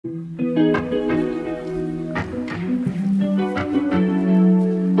It's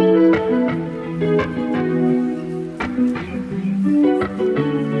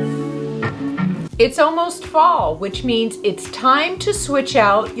almost fall, which means it's time to switch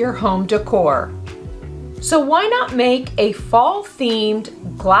out your home decor. So why not make a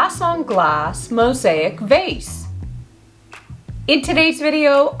fall-themed glass-on-glass mosaic vase? In today's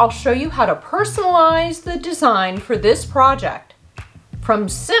video, I'll show you how to personalize the design for this project, from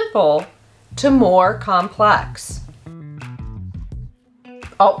simple to more complex.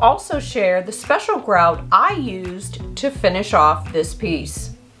 I'll also share the special grout I used to finish off this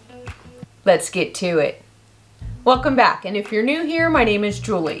piece. Let's get to it. Welcome back, and if you're new here, my name is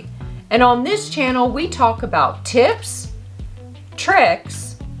Julie, and on this channel we talk about tips,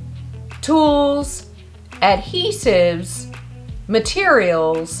 tricks, tools, adhesives,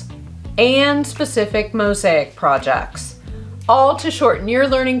 materials, and specific mosaic projects, all to shorten your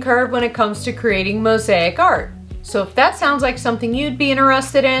learning curve when it comes to creating mosaic art. So if that sounds like something you'd be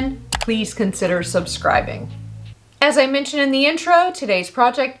interested in, please consider subscribing. As I mentioned in the intro, today's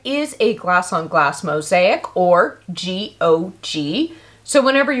project is a glass-on-glass mosaic, or GOG. So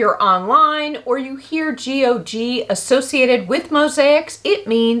whenever you're online or you hear GOG associated with mosaics, it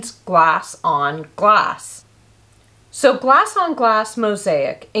means glass-on-glass. So glass-on-glass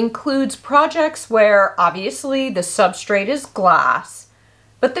mosaic includes projects where obviously the substrate is glass,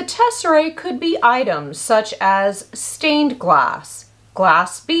 but the tesserae could be items such as stained glass,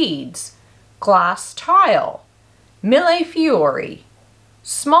 glass beads, glass tile, millefiori,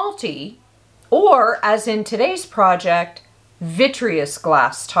 smalty, or, as in today's project, vitreous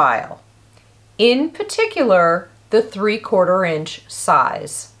glass tile. In particular, the 3/4 inch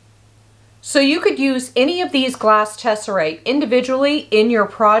size. So you could use any of these glass tesserae individually in your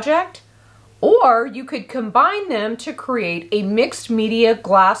project, or you could combine them to create a mixed media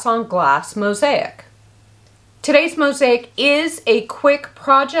glass-on-glass mosaic. Today's mosaic is a quick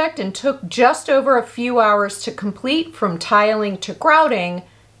project and took just over a few hours to complete, from tiling to grouting,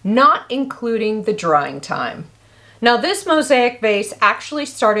 not including the drying time. Now, this mosaic vase actually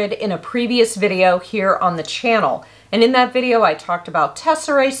started in a previous video here on the channel, and in that video I talked about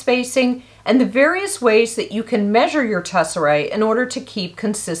tesserae spacing and the various ways that you can measure your tesserae in order to keep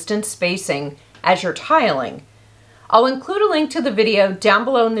consistent spacing as you're tiling. I'll include a link to the video down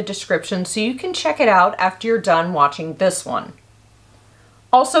below in the description so you can check it out after you're done watching this one.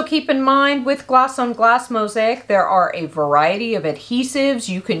 Also keep in mind, with glass-on-glass mosaic, there are a variety of adhesives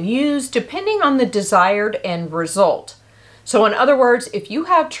you can use depending on the desired end result. So in other words, if you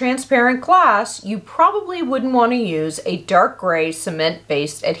have transparent glass, you probably wouldn't want to use a dark gray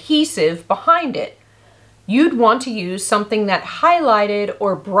cement-based adhesive behind it. You'd want to use something that highlighted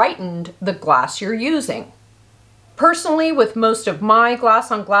or brightened the glass you're using. Personally, with most of my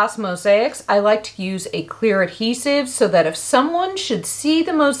glass-on-glass mosaics, I like to use a clear adhesive so that if someone should see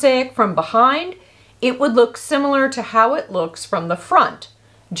the mosaic from behind, it would look similar to how it looks from the front.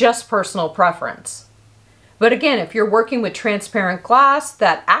 Just personal preference. But again, if you're working with transparent glass,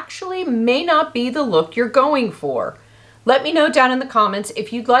 that actually may not be the look you're going for. Let me know down in the comments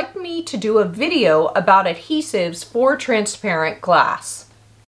if you'd like me to do a video about adhesives for transparent glass.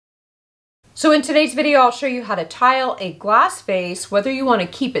 So in today's video, I'll show you how to tile a glass vase, whether you want to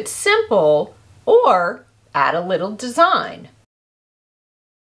keep it simple or add a little design.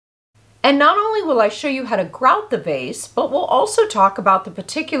 And not only will I show you how to grout the vase, but we'll also talk about the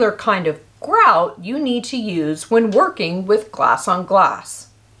particular kind of grout you need to use when working with glass-on-glass.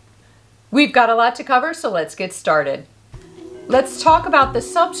 We've got a lot to cover, so let's get started. Let's talk about the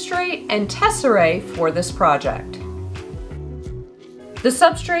substrate and tesserae for this project. The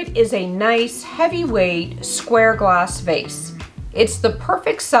substrate is a nice, heavyweight, square glass vase. It's the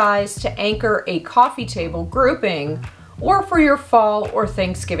perfect size to anchor a coffee table grouping or for your fall or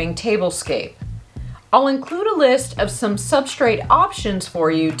Thanksgiving tablescape. I'll include a list of some substrate options for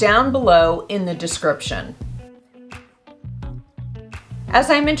you down below in the description.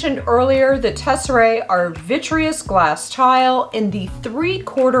 As I mentioned earlier, the tesserae are vitreous glass tile in the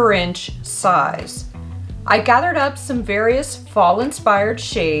 3/4 inch size. I gathered up some various fall-inspired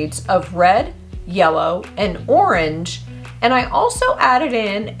shades of red, yellow, and orange, and I also added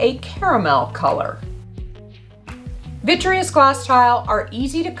in a caramel color. Vitreous glass tile are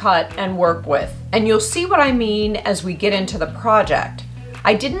easy to cut and work with, and you'll see what I mean as we get into the project.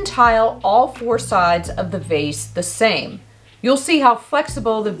 I didn't tile all 4 sides of the vase the same. You'll see how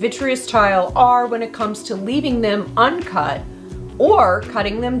flexible the vitreous tile are when it comes to leaving them uncut or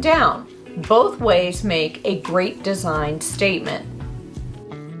cutting them down. Both ways make a great design statement.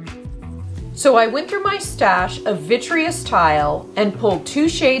 So I went through my stash of vitreous tile and pulled 2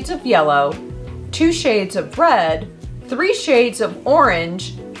 shades of yellow, 2 shades of red, 3 shades of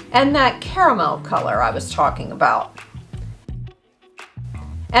orange, and that caramel color I was talking about.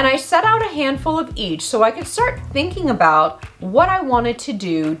 And I set out a handful of each so I could start thinking about what I wanted to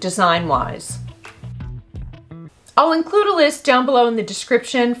do design-wise. I'll include a list down below in the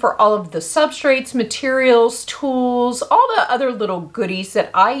description for all of the substrates, materials, tools, all the other little goodies that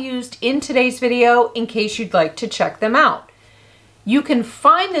I used in today's video in case you'd like to check them out. You can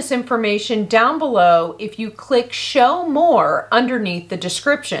find this information down below if you click Show More underneath the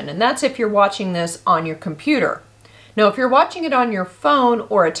description, and that's if you're watching this on your computer. Now, if you're watching it on your phone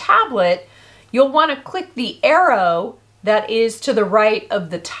or a tablet, you'll want to click the arrow that is to the right of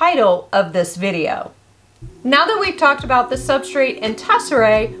the title of this video. Now that we've talked about the substrate and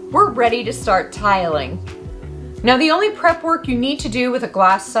tesserae, we're ready to start tiling. Now, the only prep work you need to do with a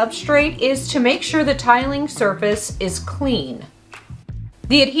glass substrate is to make sure the tiling surface is clean.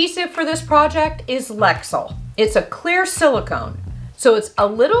 The adhesive for this project is Lexol. It's a clear silicone, so it's a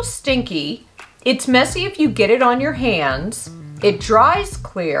little stinky, it's messy if you get it on your hands, it dries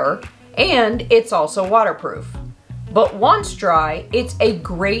clear, and it's also waterproof. But once dry, it's a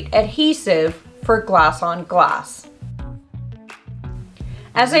great adhesive for glass on glass.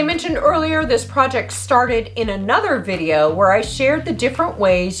 As I mentioned earlier, this project started in another video where I shared the different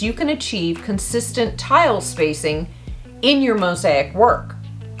ways you can achieve consistent tile spacing in your mosaic work.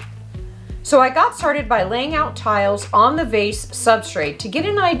 So I got started by laying out tiles on the vase substrate to get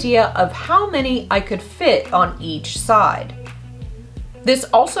an idea of how many I could fit on each side. This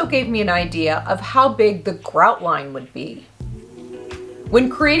also gave me an idea of how big the grout line would be. When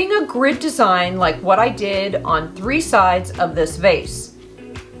creating a grid design like what I did on 3 sides of this vase,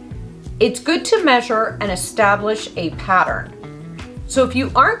 it's good to measure and establish a pattern. So if you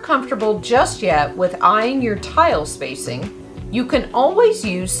aren't comfortable just yet with eyeing your tile spacing, you can always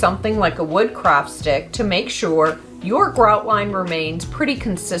use something like a wood craft stick to make sure your grout line remains pretty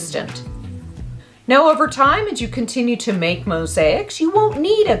consistent. Now, over time, as you continue to make mosaics, you won't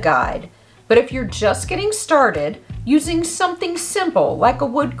need a guide. But if you're just getting started, using something simple like a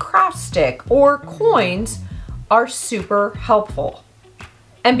wood craft stick or coins are super helpful.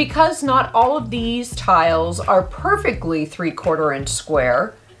 And because not all of these tiles are perfectly 3/4 inch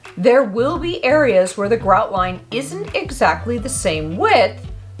square, there will be areas where the grout line isn't exactly the same width,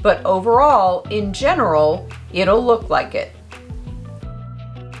 but overall, in general, it'll look like it.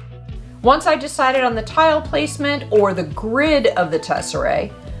 Once I decided on the tile placement or the grid of the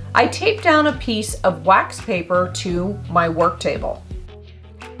tesserae, I taped down a piece of wax paper to my work table.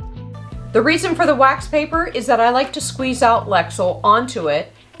 The reason for the wax paper is that I like to squeeze out Lexol onto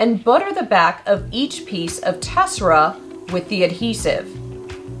it and butter the back of each piece of tesserae with the adhesive.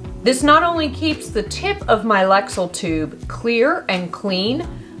 This not only keeps the tip of my Lexol tube clear and clean,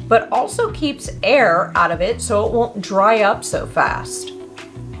 but also keeps air out of it so it won't dry up so fast.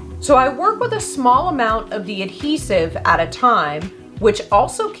 So I work with a small amount of the adhesive at a time, which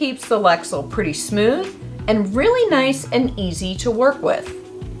also keeps the Lexol pretty smooth and really nice and easy to work with.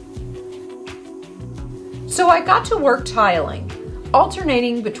 So I got to work tiling,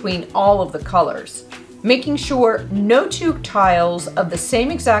 alternating between all of the colors, making sure no 2 tiles of the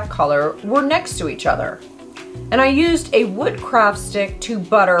same exact color were next to each other. And I used a wood craft stick to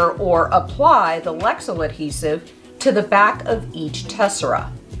butter or apply the Lexol adhesive to the back of each tesserae.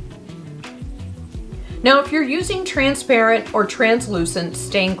 Now, if you're using transparent or translucent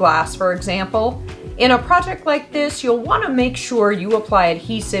stained glass, for example, in a project like this, you'll want to make sure you apply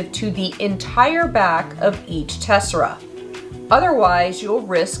adhesive to the entire back of each tesserae. Otherwise, you'll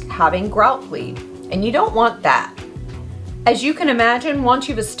risk having grout bleed, and you don't want that. As you can imagine, once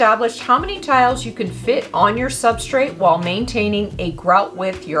you've established how many tiles you can fit on your substrate while maintaining a grout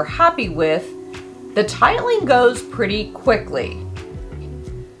width you're happy with, the tiling goes pretty quickly.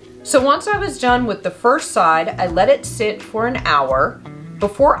 So once I was done with the first side, I let it sit for an hour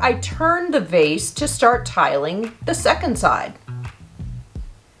before I turned the vase to start tiling the second side.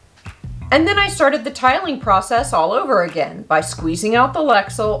 And then I started the tiling process all over again by squeezing out the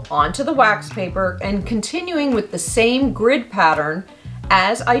Lexol onto the wax paper and continuing with the same grid pattern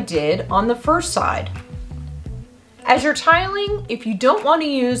as I did on the first side. As you're tiling, if you don't want to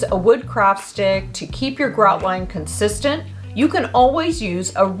use a wood craft stick to keep your grout line consistent, you can always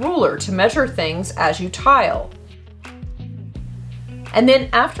use a ruler to measure things as you tile. And then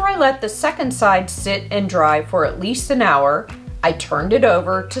after I let the second side sit and dry for at least an hour, I turned it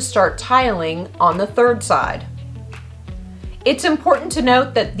over to start tiling on the third side. It's important to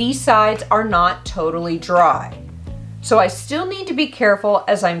note that these sides are not totally dry. so I still need to be careful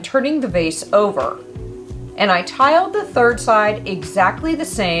as I'm turning the vase over. And I tiled the third side exactly the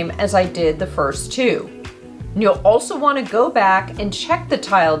same as I did the first two. And you'll also want to go back and check the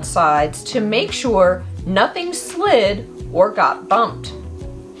tiled sides to make sure nothing slid or got bumped.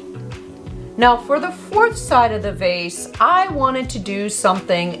 Now for the fourth side of the vase, I wanted to do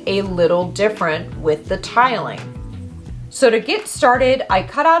something a little different with the tiling. So to get started, I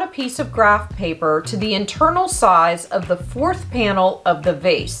cut out a piece of graph paper to the internal size of the fourth panel of the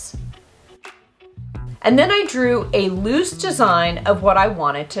vase. And then I drew a loose design of what I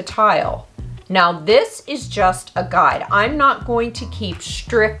wanted to tile. Now this is just a guide. I'm not going to keep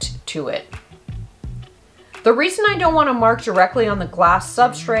strict to it. The reason I don't want to mark directly on the glass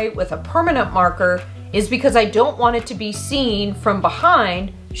substrate with a permanent marker is because I don't want it to be seen from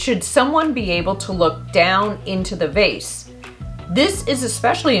behind should someone be able to look down into the vase. This is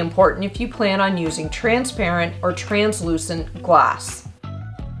especially important if you plan on using transparent or translucent glass.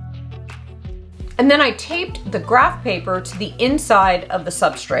 And then I taped the graph paper to the inside of the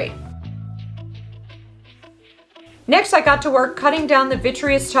substrate. Next, I got to work cutting down the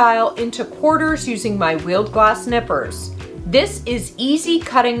vitreous tile into quarters using my wheeled glass nippers. This is easy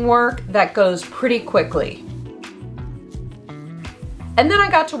cutting work that goes pretty quickly. And then I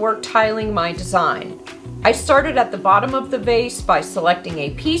got to work tiling my design. I started at the bottom of the vase by selecting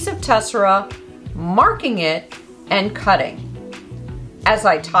a piece of tesserae, marking it, and cutting. As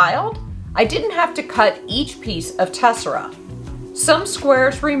I tiled, I didn't have to cut each piece of tesserae. Some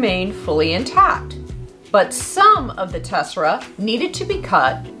squares remained fully intact, but some of the tesserae needed to be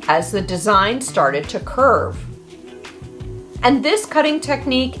cut as the design started to curve. And this cutting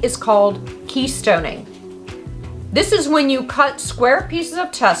technique is called keystoning. This is when you cut square pieces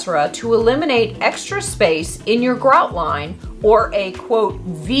of tesserae to eliminate extra space in your grout line, or a quote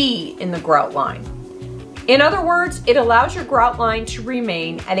V in the grout line. In other words, it allows your grout line to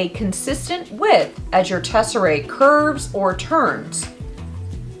remain at a consistent width as your tesserae curves or turns.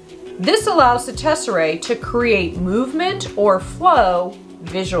 This allows the tesserae to create movement or flow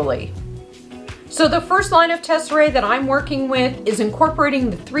visually. So the first line of tesserae that I'm working with is incorporating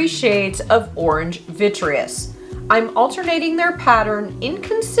the 3 shades of orange vitreous. I'm alternating their pattern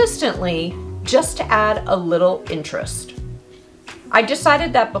inconsistently just to add a little interest. I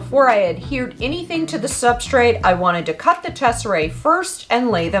decided that before I adhered anything to the substrate, I wanted to cut the tesserae first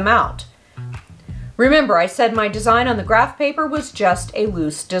and lay them out. Remember, I said my design on the graph paper was just a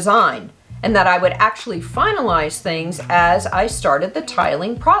loose design, and that I would actually finalize things as I started the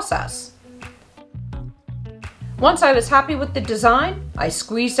tiling process. Once I was happy with the design, I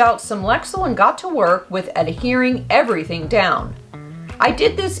squeezed out some Lexil and got to work with adhering everything down. I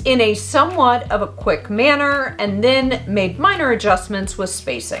did this in a somewhat of a quick manner and then made minor adjustments with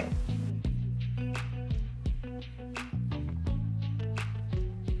spacing.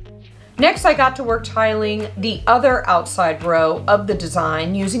 Next, I got to work tiling the other outside row of the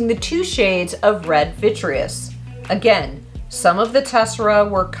design using the 2 shades of red vitreous. Again, some of the tesserae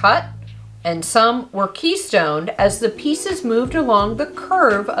were cut and some were keystoned as the pieces moved along the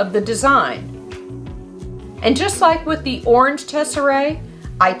curve of the design. And just like with the orange tesserae,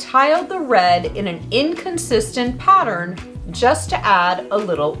 I tiled the red in an inconsistent pattern just to add a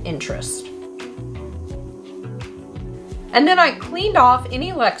little interest. And then I cleaned off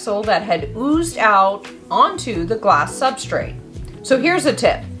any Lexil that had oozed out onto the glass substrate. So here's a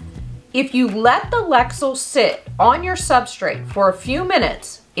tip. If you let the Lexil sit on your substrate for a few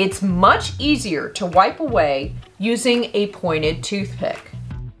minutes, it's much easier to wipe away using a pointed toothpick.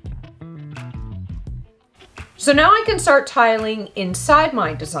 So now I can start tiling inside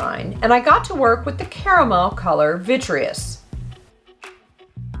my design, and I got to work with the caramel color vitreous.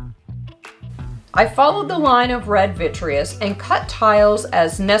 I followed the line of red vitreous and cut tiles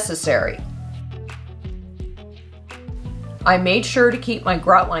as necessary. I made sure to keep my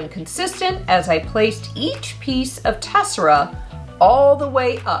grout line consistent as I placed each piece of tesserae all the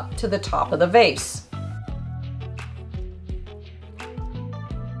way up to the top of the vase.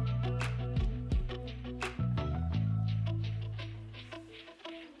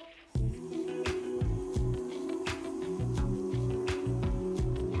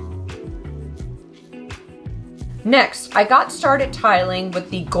 Next, I got started tiling with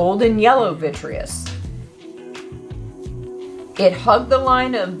the golden yellow vitreous. It hugged the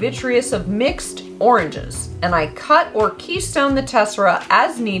line of vitreous of mixed oranges, and I cut or keystoned the tesserae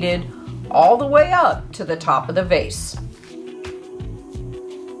as needed all the way up to the top of the vase.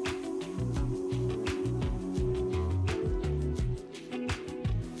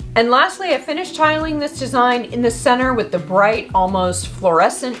 And lastly, I finished tiling this design in the center with the bright, almost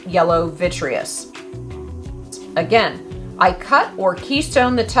fluorescent yellow vitreous. Again, I cut or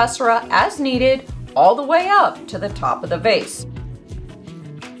keystone the tesserae as needed all the way up to the top of the vase.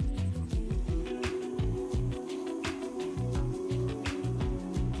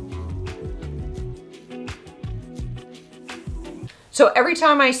 So every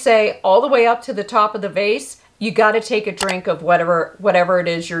time I say all the way up to the top of the vase, you got to take a drink of whatever it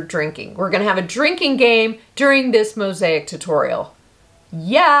is you're drinking. We're going to have a drinking game during this mosaic tutorial.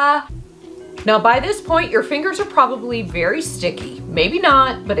 Yeah! Now by this point, your fingers are probably very sticky. Maybe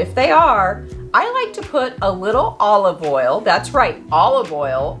not, but if they are, I like to put a little olive oil, that's right, olive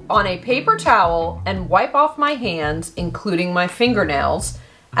oil, on a paper towel and wipe off my hands, including my fingernails,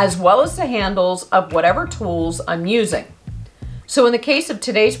 as well as the handles of whatever tools I'm using. So in the case of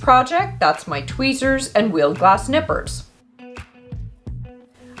today's project, that's my tweezers and wheeled glass nippers.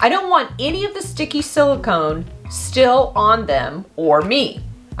 I don't want any of the sticky silicone still on them or me.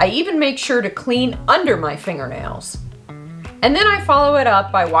 I even make sure to clean under my fingernails. And then I follow it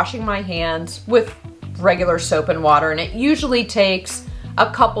up by washing my hands with regular soap and water, and it usually takes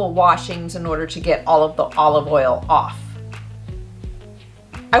a couple washings in order to get all of the olive oil off.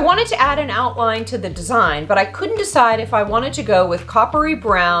 I wanted to add an outline to the design, but I couldn't decide if I wanted to go with coppery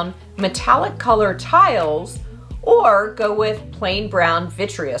brown metallic color tiles or go with plain brown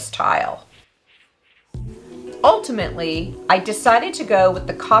vitreous tile. Ultimately, I decided to go with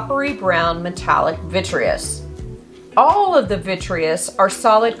the coppery brown metallic vitreous. All of the vitreous are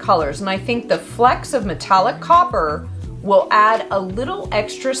solid colors, and I think the flecks of metallic copper will add a little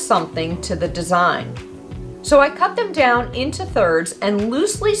extra something to the design. So I cut them down into thirds and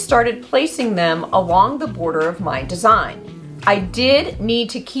loosely started placing them along the border of my design. I did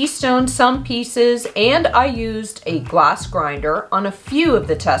need to keystone some pieces, and I used a glass grinder on a few of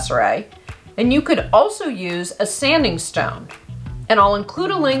the tesserae, and you could also use a sanding stone. And I'll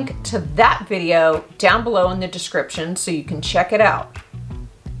include a link to that video down below in the description so you can check it out.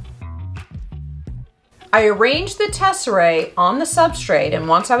 I arranged the tesserae on the substrate, and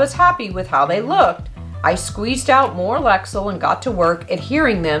once I was happy with how they looked, I squeezed out more Lexil and got to work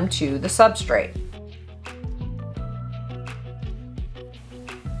adhering them to the substrate.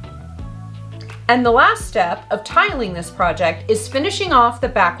 And the last step of tiling this project is finishing off the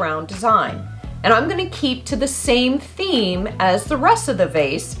background design. And I'm going to keep to the same theme as the rest of the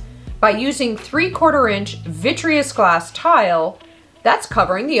vase by using 3/4 inch vitreous glass tile that's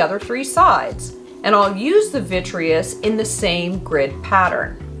covering the other 3 sides. And I'll use the vitreous in the same grid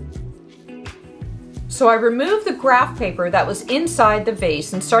pattern. So I removed the graph paper that was inside the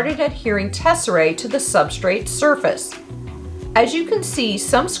vase and started adhering tesserae to the substrate surface. As you can see,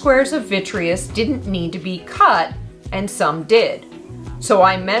 some squares of vitreous didn't need to be cut and some did. So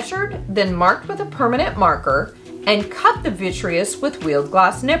I measured, then marked with a permanent marker and cut the vitreous with wheeled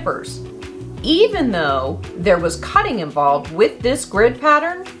glass nippers. Even though there was cutting involved with this grid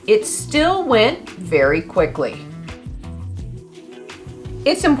pattern, it still went very quickly.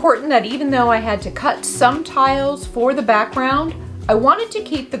 It's important that even though I had to cut some tiles for the background, I wanted to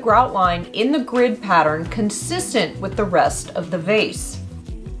keep the grout line in the grid pattern consistent with the rest of the vase.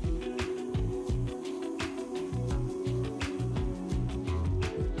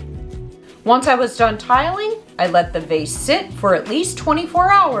 Once I was done tiling, I let the vase sit for at least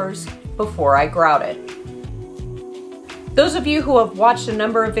 24 hours before I grouted. Those of you who have watched a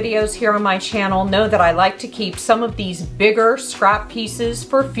number of videos here on my channel know that I like to keep some of these bigger scrap pieces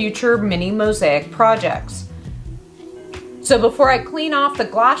for future mini mosaic projects. So before I clean off the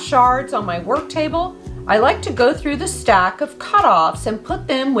glass shards on my work table, I like to go through the stack of cutoffs and put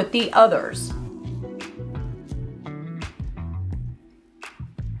them with the others.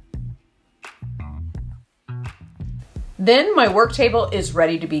 Then my work table is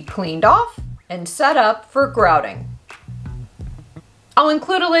ready to be cleaned off and set up for grouting. I'll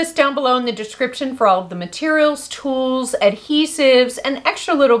include a list down below in the description for all of the materials, tools, adhesives, and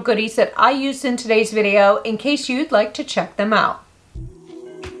extra little goodies that I used in today's video in case you'd like to check them out.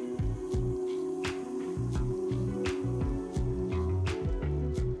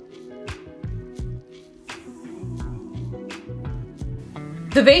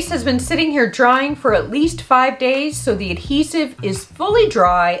 The vase has been sitting here drying for at least 5 days, so the adhesive is fully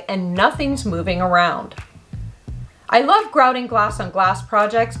dry and nothing's moving around. I love grouting glass on glass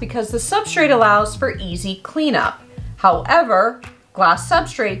projects because the substrate allows for easy cleanup. However, glass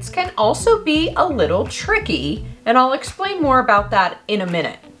substrates can also be a little tricky, and I'll explain more about that in a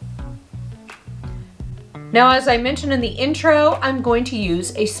minute. Now, as I mentioned in the intro, I'm going to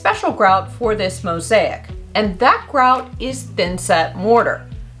use a special grout for this mosaic, and that grout is thin set mortar.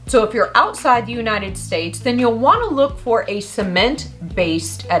 So if you're outside the United States, then you'll want to look for a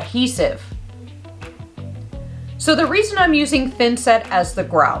cement-based adhesive. So the reason I'm using thinset as the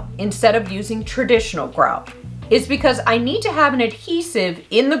grout instead of using traditional grout is because I need to have an adhesive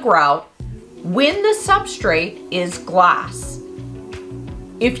in the grout when the substrate is glass.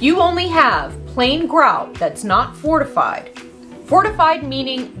 If you only have plain grout that's not fortified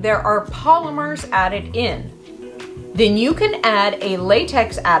meaning there are polymers added in, then you can add a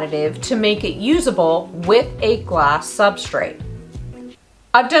latex additive to make it usable with a glass substrate.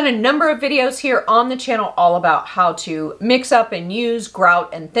 I've done a number of videos here on the channel all about how to mix up and use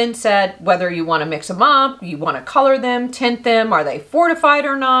grout and thinset, whether you want to mix them up, you want to color them, tint them, are they fortified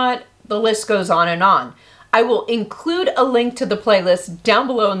or not, the list goes on and on. I will include a link to the playlist down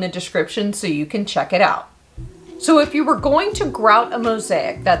below in the description so you can check it out. So if you were going to grout a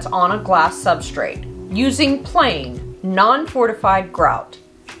mosaic that's on a glass substrate using plain, non-fortified grout,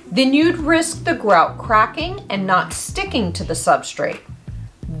 then you'd risk the grout cracking and not sticking to the substrate.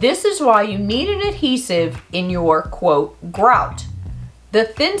 This is why you need an adhesive in your, quote, grout. The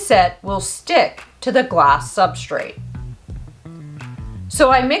thinset will stick to the glass substrate. So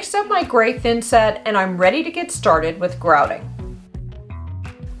I mixed up my gray thinset and I'm ready to get started with grouting.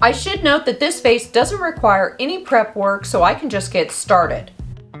 I should note that this vase doesn't require any prep work, so I can just get started.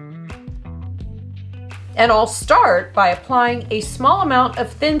 And I'll start by applying a small amount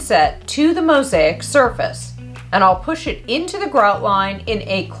of thinset to the mosaic surface. And I'll push it into the grout line in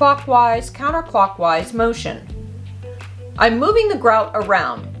a clockwise, counterclockwise motion. I'm moving the grout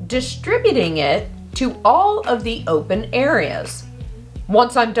around, distributing it to all of the open areas.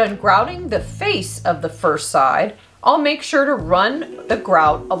 Once I'm done grouting the face of the first side, I'll make sure to run the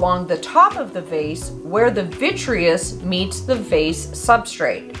grout along the top of the vase where the vitreous meets the vase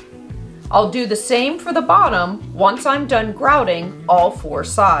substrate. I'll do the same for the bottom once I'm done grouting all four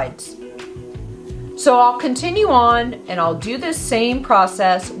sides. So I'll continue on and I'll do this same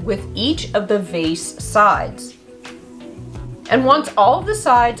process with each of the vase sides. And once all of the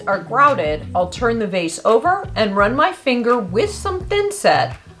sides are grouted, I'll turn the vase over and run my finger with some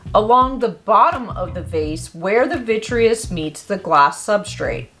thinset along the bottom of the vase where the vitreous meets the glass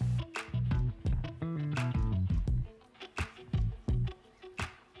substrate.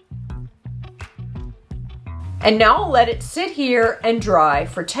 And now I'll let it sit here and dry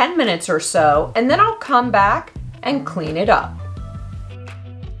for 10 minutes or so, and then I'll come back and clean it up.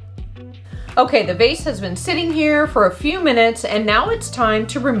 Okay, the vase has been sitting here for a few minutes and now it's time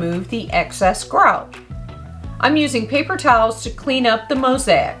to remove the excess grout. I'm using paper towels to clean up the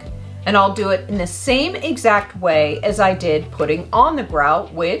mosaic, and I'll do it in the same exact way as I did putting on the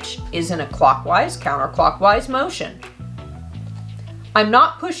grout, which is in a clockwise, counterclockwise motion. I'm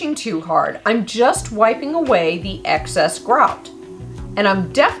not pushing too hard, I'm just wiping away the excess grout. And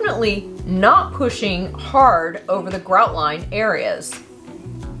I'm definitely not pushing hard over the grout line areas.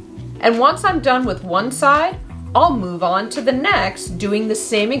 And once I'm done with one side, I'll move on to the next, doing the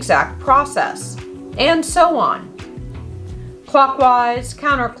same exact process, and so on. Clockwise,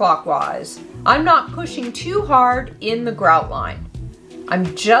 counterclockwise. I'm not pushing too hard in the grout line.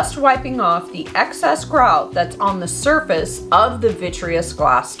 I'm just wiping off the excess grout that's on the surface of the vitreous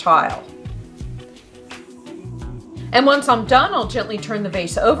glass tile. And once I'm done, I'll gently turn the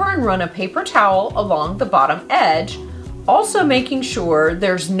vase over and run a paper towel along the bottom edge, also making sure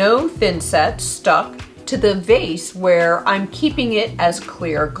there's no thinset stuck to the vase where I'm keeping it as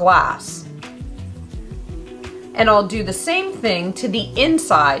clear glass. And I'll do the same thing to the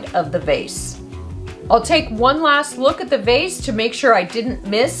inside of the vase. I'll take one last look at the vase to make sure I didn't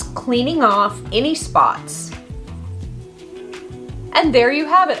miss cleaning off any spots. And there you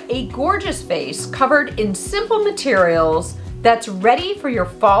have it, a gorgeous vase covered in simple materials that's ready for your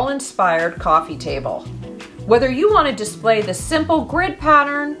fall-inspired coffee table. Whether you want to display the simple grid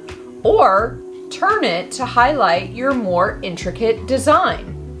pattern or turn it to highlight your more intricate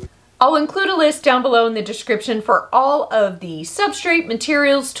design. I'll include a list down below in the description for all of the substrate,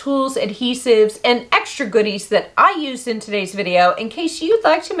 materials, tools, adhesives, and extra goodies that I used in today's video in case you'd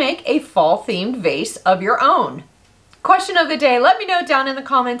like to make a fall-themed vase of your own. Question of the day, let me know down in the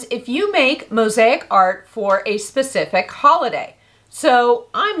comments if you make mosaic art for a specific holiday. So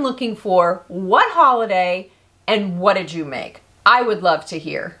I'm looking for what holiday and what did you make? I would love to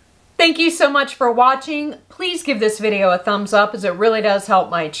hear. Thank you so much for watching. Please give this video a thumbs up as it really does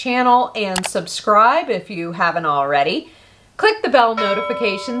help my channel, and subscribe if you haven't already. Click the bell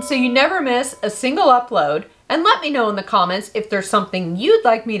notification so you never miss a single upload, and let me know in the comments if there's something you'd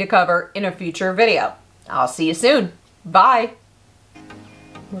like me to cover in a future video. I'll see you soon. Bye.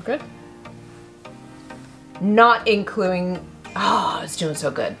 We're good? Not including, oh, it's doing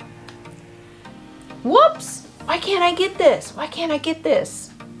so good. Whoops, why can't I get this? Why can't I get this?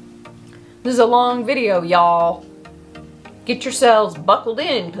 This is a long video, y'all. get yourselves buckled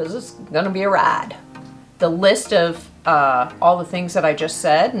in because it's gonna be a ride. The list of all the things that I just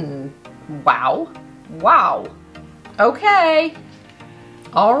said, and wow. Okay,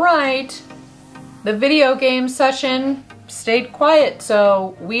 all right. The video game session stayed quiet,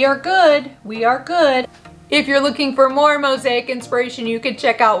 so we are good. If you're looking for more mosaic inspiration, you can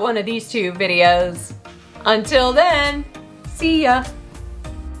check out one of these two videos. Until then, see ya.